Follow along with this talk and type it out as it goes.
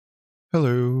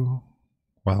Hello,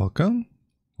 welcome.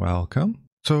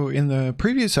 So in the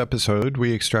previous episode,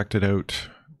 we extracted out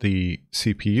the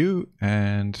CPU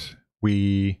and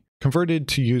we converted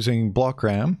to using block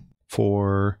RAM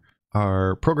for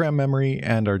our program memory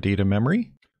and our data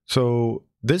memory. So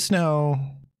this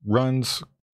now runs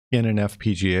in an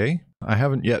FPGA. I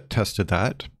haven't yet tested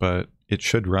that, but it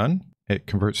should run. It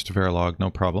converts to Verilog, no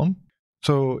problem.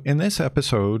 So in this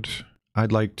episode,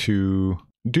 I'd like to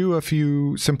do a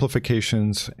few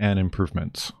simplifications and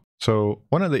improvements. So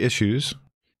one of the issues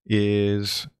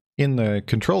is in the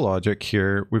control logic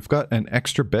here, we've got an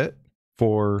extra bit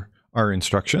for our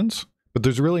instructions, but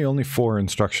there's really only 4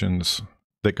 instructions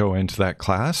that go into that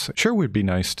class. Sure would be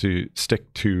nice to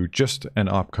stick to just an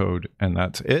opcode and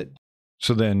that's it.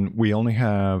 So then we only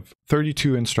have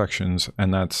 32 instructions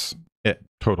and that's it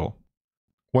total.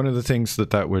 One of the things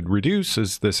that would reduce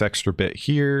is this extra bit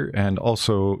here, and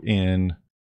also in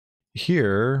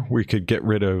here, we could get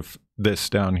rid of this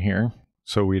down here.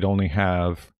 So we'd only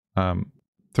have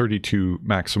 32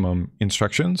 maximum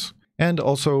instructions. And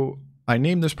also, I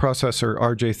named this processor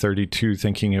RJ32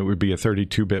 thinking it would be a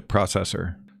 32-bit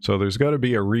processor. So there's got to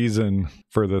be a reason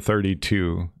for the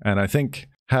 32. And I think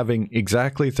having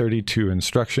exactly 32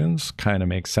 instructions kind of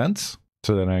makes sense.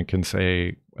 So then I can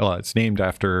say, well, it's named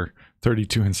after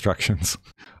 32 instructions.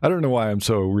 I don't know why I'm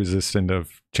so resistant of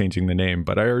changing the name,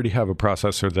 but I already have a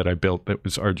processor that I built that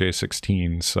was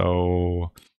RJ16.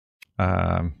 So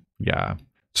yeah.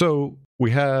 So we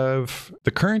have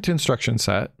the current instruction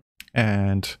set,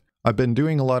 and I've been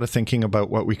doing a lot of thinking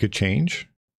about what we could change.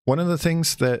 One of the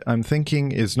things that I'm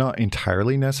thinking is not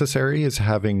entirely necessary is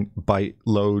having byte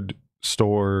load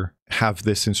store have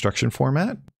this instruction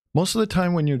format. Most of the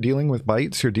time when you're dealing with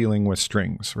bytes, you're dealing with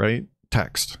strings, right?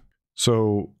 Text.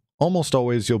 So almost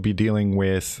always you'll be dealing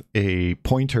with a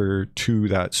pointer to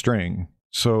that string.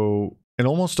 So it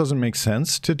almost doesn't make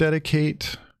sense to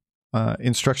dedicate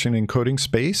instruction encoding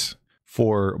space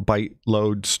for byte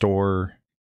load store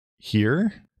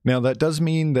here. Now that does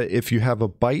mean that if you have a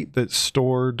byte that's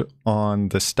stored on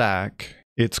the stack,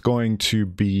 it's going to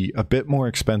be a bit more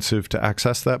expensive to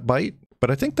access that byte, but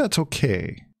I think that's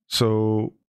okay.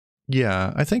 So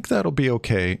yeah, I think that'll be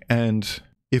okay. And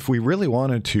if we really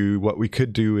wanted to, what we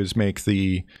could do is make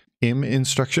the im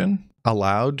instruction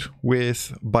allowed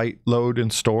with byte load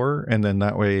and store, and then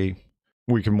that way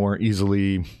we can more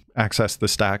easily access the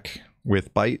stack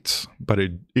with bytes, but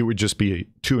it would just be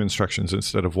 2 instructions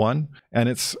instead of 1. And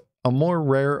it's a more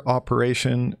rare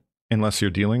operation unless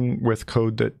you're dealing with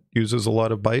code that uses a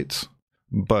lot of bytes.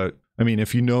 But I mean,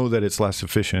 if you know that it's less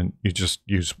efficient, you just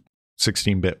use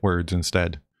 16-bit words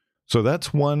instead. So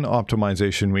that's one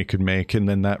optimization we could make, and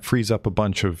then that frees up a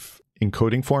bunch of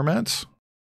encoding formats.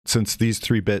 Since these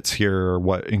 3 bits here are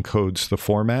what encodes the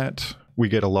format, we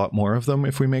get a lot more of them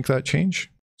if we make that change.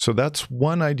 So that's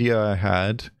one idea I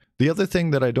had. The other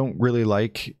thing that I don't really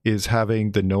like is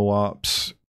having the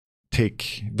no-ops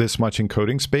take this much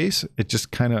encoding space. It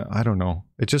just kind of, I don't know,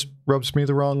 it just rubs me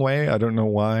the wrong way. I don't know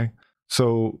why.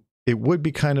 So it would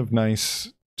be kind of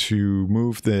nice to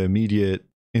move the immediate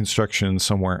instructions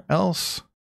somewhere else.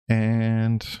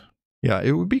 And yeah,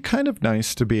 it would be kind of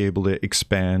nice to be able to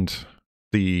expand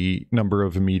the number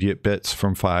of immediate bits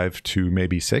from 5 to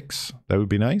maybe 6. That would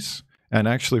be nice. And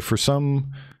actually for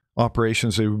some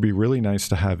operations, it would be really nice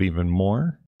to have even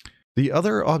more. The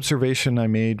other observation I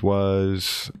made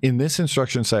was in this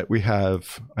instruction set, we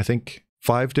have, I think,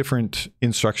 5 different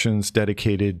instructions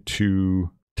dedicated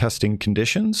to testing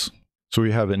conditions. So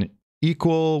we have an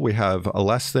equal, we have a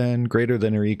less than, greater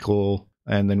than or equal,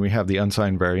 and then we have the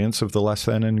unsigned variance of the less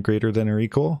than and greater than or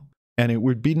equal. And it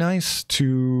would be nice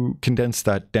to condense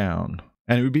that down.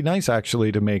 And it would be nice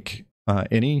actually to make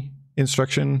any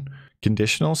instruction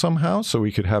conditional somehow, so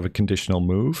we could have a conditional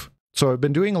move. So I've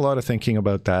been doing a lot of thinking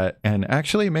about that, and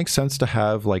actually it makes sense to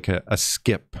have like a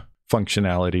skip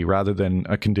functionality rather than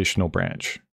a conditional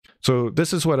branch. So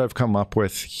this is what I've come up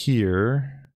with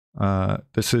here.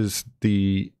 This is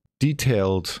the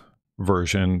detailed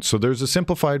version. So there's a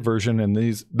simplified version, and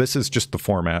this is just the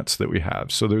formats that we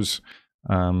have. So there's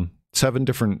 7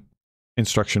 different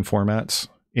instruction formats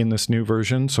in this new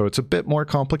version. So it's a bit more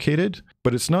complicated,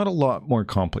 but it's not a lot more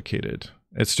complicated.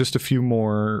 It's just a few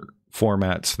more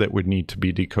formats that would need to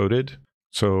be decoded.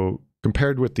 So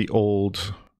compared with the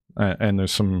old, and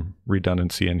there's some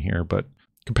redundancy in here, but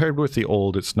compared with the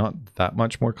old, it's not that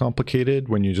much more complicated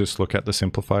when you just look at the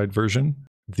simplified version.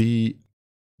 The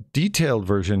detailed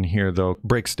version here, though,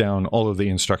 breaks down all of the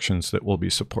instructions that we'll be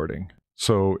supporting.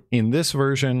 So in this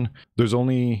version, there's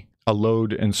only a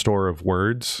load and store of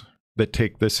words that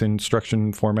take this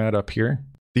instruction format up here.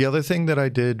 The other thing that I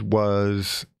did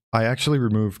was I actually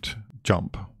removed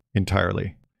jump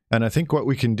entirely. And I think what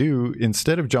we can do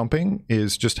instead of jumping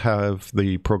is just have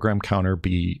the program counter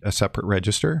be a separate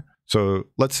register. So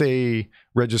let's say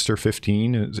register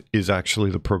 15 is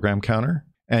actually the program counter.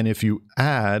 And if you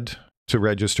add to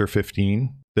register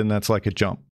 15, then that's like a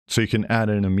jump. So you can add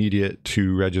an immediate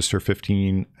to register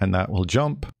 15 and that will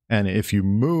jump. And if you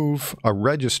move a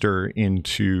register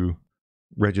into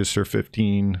register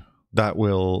 15, that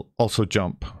will also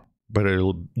jump, but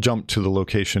it'll jump to the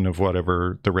location of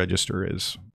whatever the register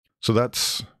is. So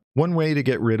that's one way to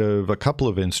get rid of a couple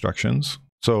of instructions.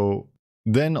 So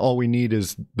then all we need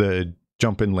is the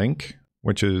jump and link,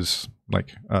 which is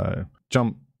like a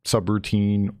jump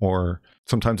subroutine, or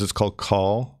sometimes it's called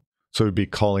call. So it'd be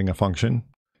calling a function.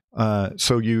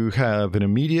 So you have an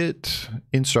immediate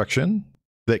instruction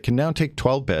that can now take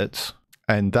 12 bits,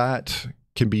 and that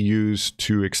can be used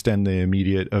to extend the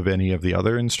immediate of any of the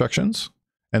other instructions.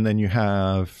 And then you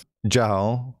have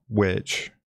JAL,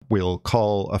 which will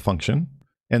call a function.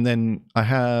 And then I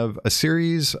have a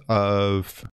series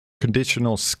of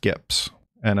conditional skips,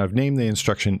 and I've named the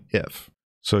instruction if.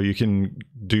 So you can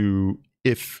do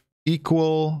if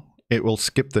equal, it will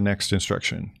skip the next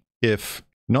instruction. If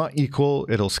not equal,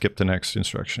 it'll skip the next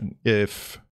instruction.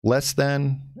 If less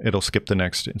than, it'll skip the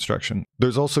next instruction.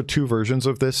 There's also two versions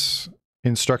of this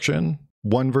instruction.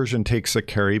 One version takes a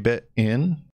carry bit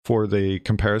in for the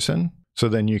comparison. So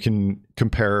then you can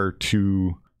compare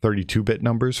two 32-bit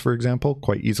numbers, for example,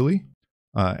 quite easily.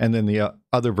 And then the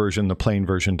other version, the plain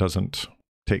version, doesn't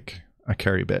take a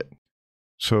carry bit.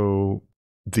 So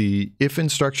the if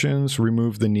instructions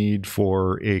remove the need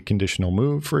for a conditional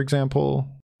move, for example.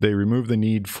 They remove the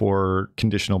need for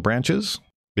conditional branches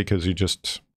because you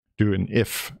just do an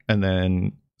if and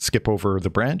then skip over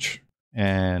the branch.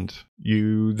 And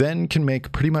you then can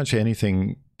make pretty much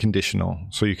anything conditional.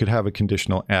 So you could have a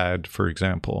conditional add, for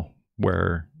example,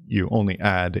 where you only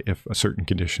add if a certain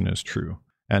condition is true.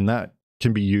 And that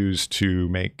can be used to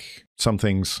make some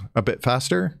things a bit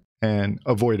faster and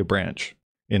avoid a branch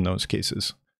in those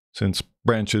cases, since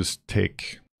branches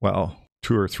take, well,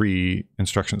 2 or 3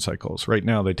 instruction cycles. Right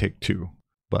now they take 2,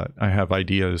 but I have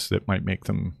ideas that might make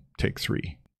them take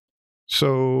 3.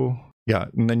 So yeah,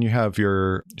 and then you have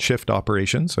your shift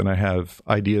operations, and I have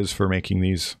ideas for making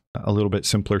these a little bit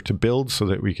simpler to build so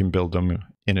that we can build them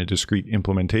in a discrete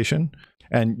implementation.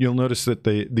 And you'll notice that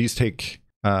these take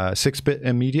 6-bit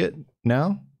immediate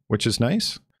now, which is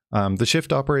nice. The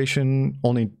shift operation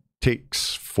only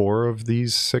takes 4 of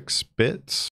these 6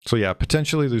 bits. So yeah,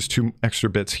 potentially there's 2 extra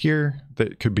bits here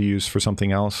that could be used for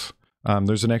something else.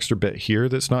 There's an extra bit here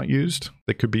that's not used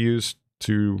that could be used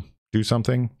to do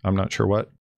something. I'm not sure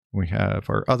what. We have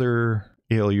our other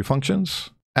ALU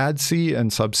functions. AddC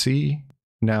and subC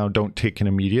now don't take an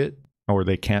immediate, or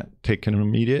they can't take an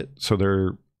immediate. So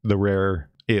they're the rare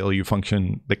ALU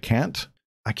function that can't.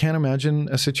 I can't imagine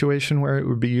a situation where it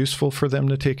would be useful for them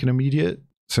to take an immediate,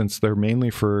 since they're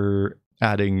mainly for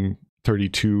adding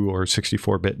 32 or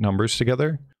 64-bit numbers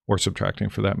together, or subtracting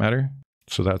for that matter.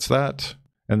 So that's that.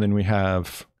 And then we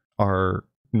have our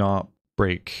not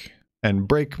break. And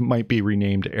break might be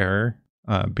renamed error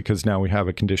because now we have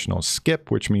a conditional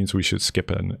skip, which means we should skip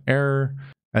an error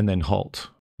and then halt.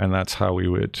 And that's how we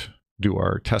would do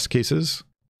our test cases.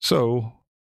 So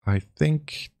I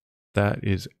think that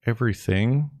is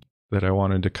everything that I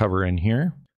wanted to cover in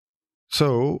here.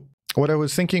 So what I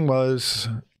was thinking was,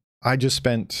 I just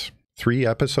spent 3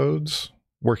 episodes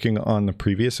working on the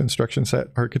previous instruction set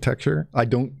architecture. I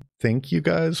don't think you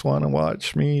guys want to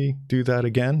watch me do that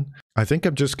again. I think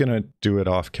I'm just going to do it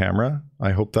off camera.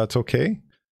 I hope that's okay.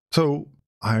 So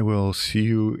I will see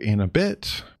you in a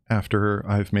bit after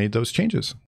I've made those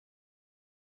changes.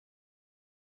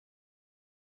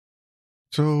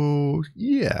 So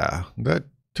yeah, that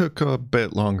took a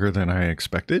bit longer than I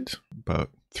expected, about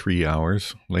 3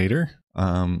 hours later.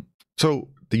 So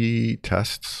the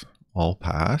tests all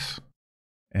pass,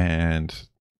 and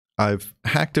I've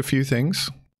hacked a few things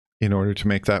in order to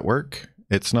make that work.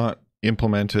 It's not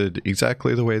implemented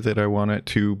exactly the way that I want it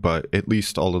to, but at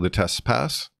least all of the tests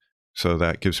pass. So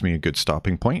that gives me a good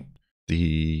stopping point.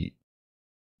 The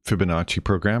Fibonacci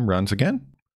program runs again,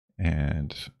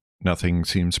 and nothing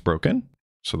seems broken.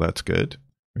 So that's good.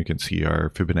 We can see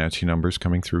our Fibonacci numbers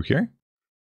coming through here.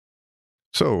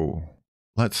 So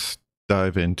let's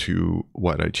dive into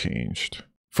what I changed.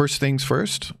 First things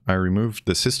first, I removed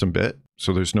the system bit.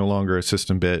 So there's no longer a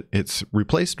system bit. It's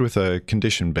replaced with a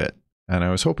condition bit. And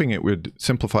I was hoping it would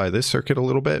simplify this circuit a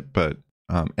little bit, but,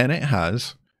 and it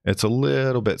has. It's a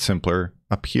little bit simpler.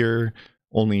 Up here,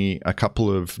 only a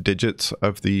couple of digits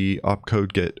of the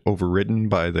opcode get overridden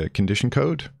by the condition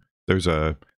code. There's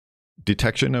a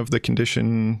detection of the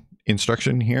condition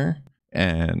instruction here,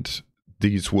 and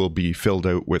these will be filled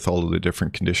out with all of the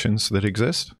different conditions that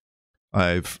exist.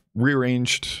 I've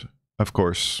rearranged, of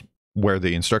course, where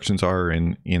the instructions are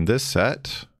in this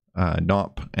set.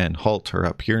 NOP and halt are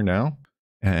up here now,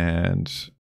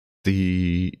 and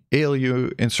the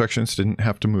ALU instructions didn't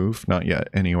have to move, not yet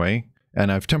anyway.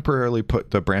 And I've temporarily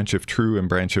put the branch if true and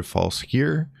branch if false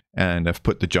here, and I've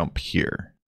put the jump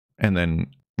here. And then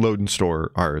load and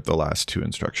store are the last two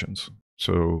instructions.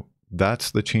 So that's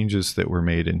the changes that were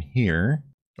made in here.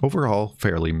 Overall,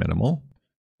 fairly minimal.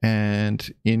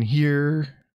 And in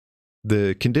here,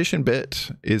 the condition bit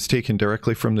is taken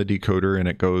directly from the decoder and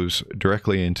it goes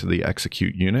directly into the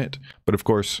execute unit. But of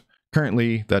course,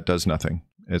 currently that does nothing.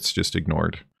 It's just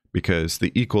ignored because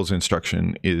the equals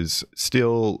instruction is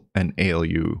still an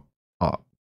ALU op.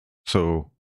 So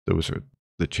those are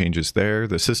the changes there.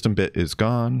 The system bit is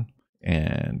gone.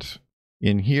 And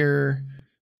in here,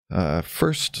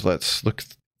 first let's look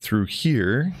through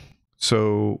here.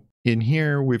 So in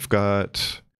here, we've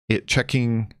got it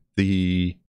checking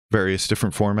the various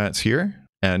different formats here.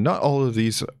 And not all of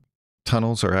these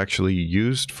tunnels are actually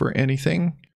used for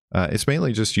anything. It's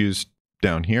mainly just used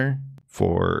down here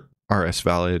for RS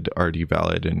valid, RD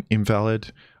valid, and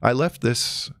invalid. I left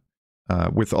this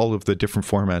with all of the different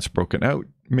formats broken out,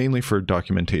 mainly for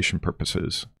documentation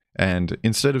purposes. And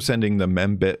instead of sending the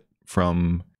mem bit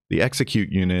from the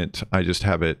execute unit, I just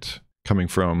have it coming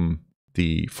from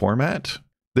the format.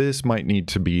 This might need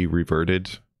to be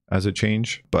reverted as a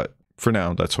change, but for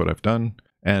now, that's what I've done.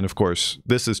 And of course,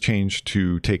 this is changed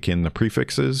to take in the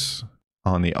prefixes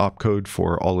on the opcode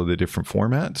for all of the different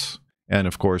formats. And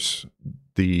of course,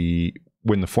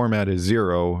 when the format is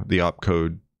 0, the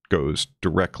opcode goes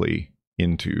directly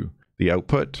into the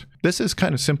output. This is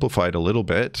kind of simplified a little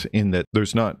bit in that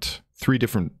there's not 3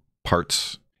 different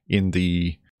parts in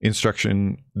the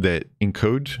instruction that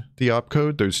encode the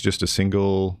opcode. There's just a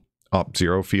single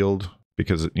op0 field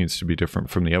because it needs to be different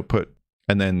from the output.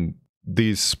 And then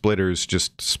these splitters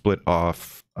just split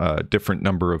off a different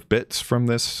number of bits from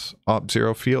this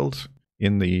op0 field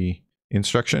in the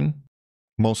instruction.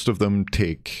 Most of them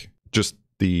take just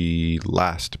the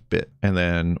last bit, and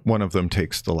then one of them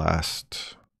takes the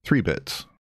last 3 bits,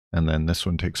 and then this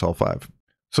one takes all 5.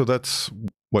 So that's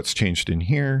what's changed in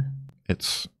here.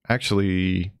 It's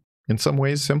actually in some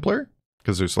ways simpler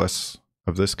because there's less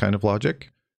of this kind of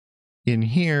logic. In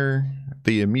here,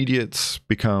 the immediates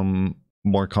become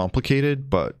more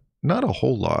complicated, but not a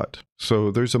whole lot.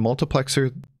 So there's a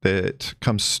multiplexer that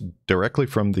comes directly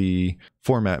from the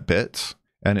format bits,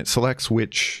 and it selects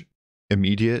which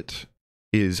immediate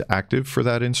is active for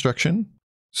that instruction.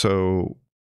 So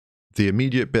the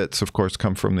immediate bits, of course,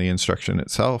 come from the instruction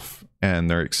itself, and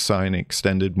they're sign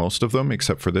extended, most of them,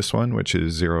 except for this one, which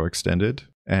is 0 extended.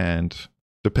 And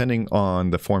depending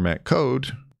on the format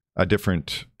code, a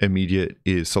different immediate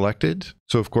is selected.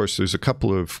 So of course, there's a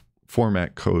couple of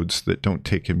format codes that don't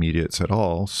take immediates at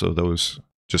all, so those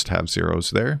just have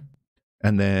zeros there.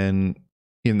 And then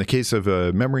in the case of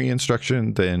a memory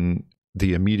instruction, then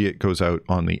the immediate goes out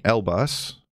on the L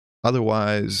bus.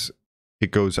 Otherwise,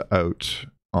 it goes out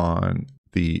on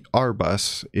the R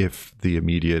bus if the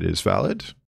immediate is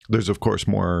valid. There's of course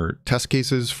more test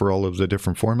cases for all of the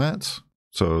different formats.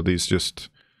 So these just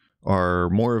are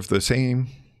more of the same,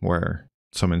 where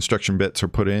some instruction bits are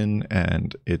put in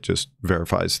and it just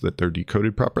verifies that they're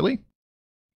decoded properly.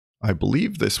 I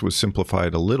believe this was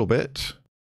simplified a little bit.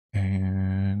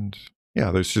 And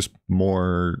yeah, there's just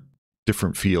more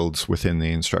different fields within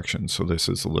the instructions. So this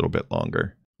is a little bit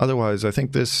longer. Otherwise, I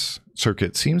think this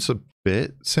circuit seems a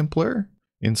bit simpler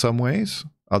in some ways,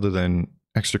 other than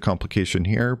extra complication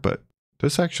here, but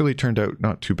this actually turned out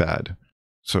not too bad.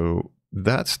 So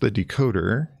that's the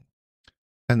decoder.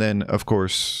 And then, of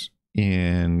course,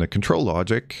 in the control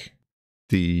logic,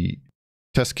 the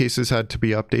test cases had to be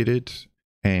updated,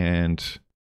 and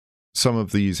some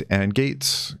of these AND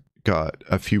gates got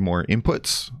a few more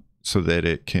inputs so that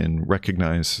it can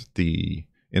recognize the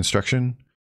instruction.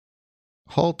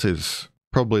 Halt is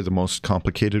probably the most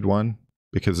complicated one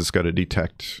because it's got to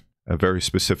detect a very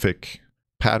specific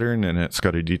pattern and it's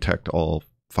got to detect all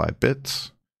 5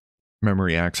 bits.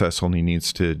 Memory access only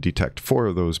needs to detect 4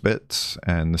 of those bits,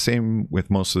 and the same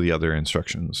with most of the other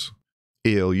instructions.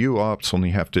 ALU ops only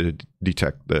have to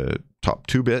detect the top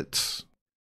 2 bits,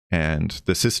 and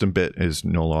the system bit is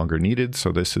no longer needed,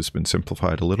 so this has been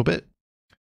simplified a little bit.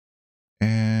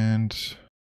 And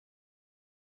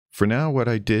for now, what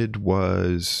I did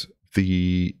was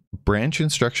the branch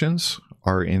instructions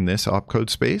are in this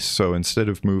opcode space, so instead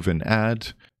of move and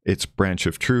add, it's branch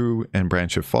if true and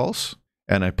branch if false.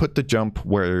 And I put the jump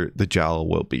where the JAL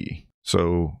will be.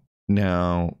 So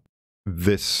now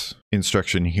this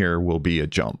instruction here will be a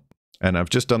jump. And I've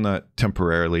just done that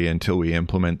temporarily until we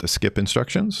implement the skip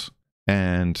instructions.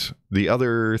 And the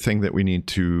other thing that we need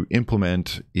to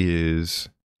implement is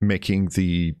making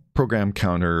the program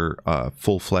counter a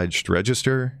full-fledged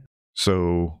register.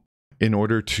 So in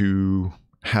order to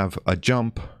have a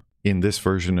jump in this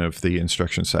version of the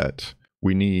instruction set,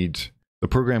 we need the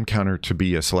program counter to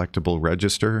be a selectable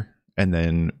register, and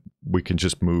then we can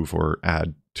just move or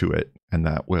add to it, and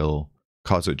that will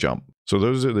cause a jump. So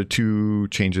those are the two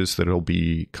changes that will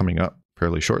be coming up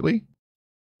fairly shortly.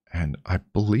 And I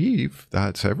believe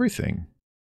that's everything.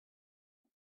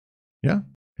 Yeah,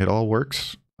 it all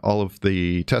works. All of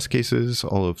the test cases,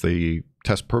 all of the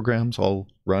test programs all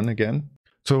run again.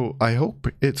 So I hope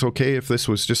it's okay if this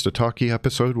was just a talky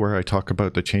episode where I talk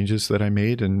about the changes that I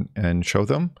made and show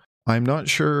them. I'm not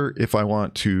sure if I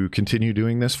want to continue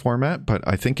doing this format, but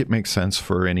I think it makes sense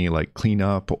for any like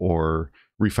cleanup or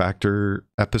refactor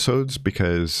episodes,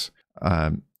 because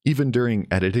even during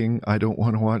editing, I don't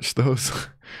want to watch those.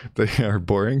 They are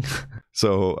boring.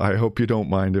 So I hope you don't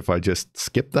mind if I just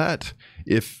skip that.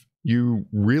 If you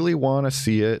really want to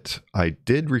see it, I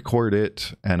did record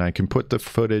it, and I can put the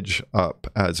footage up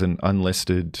as an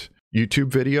unlisted YouTube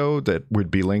video that would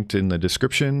be linked in the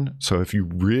description. So if you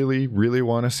really, really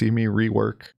want to see me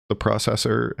rework the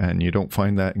processor and you don't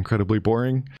find that incredibly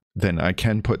boring, then I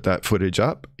can put that footage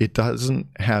up. It doesn't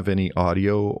have any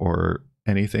audio or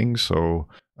anything, so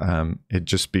it'd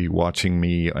just be watching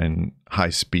me in high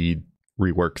speed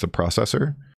rework the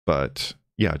processor. But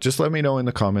yeah, just let me know in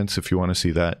the comments if you want to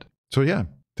see that. So yeah,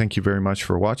 thank you very much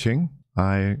for watching.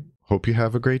 I hope you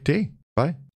have a great day.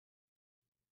 Bye.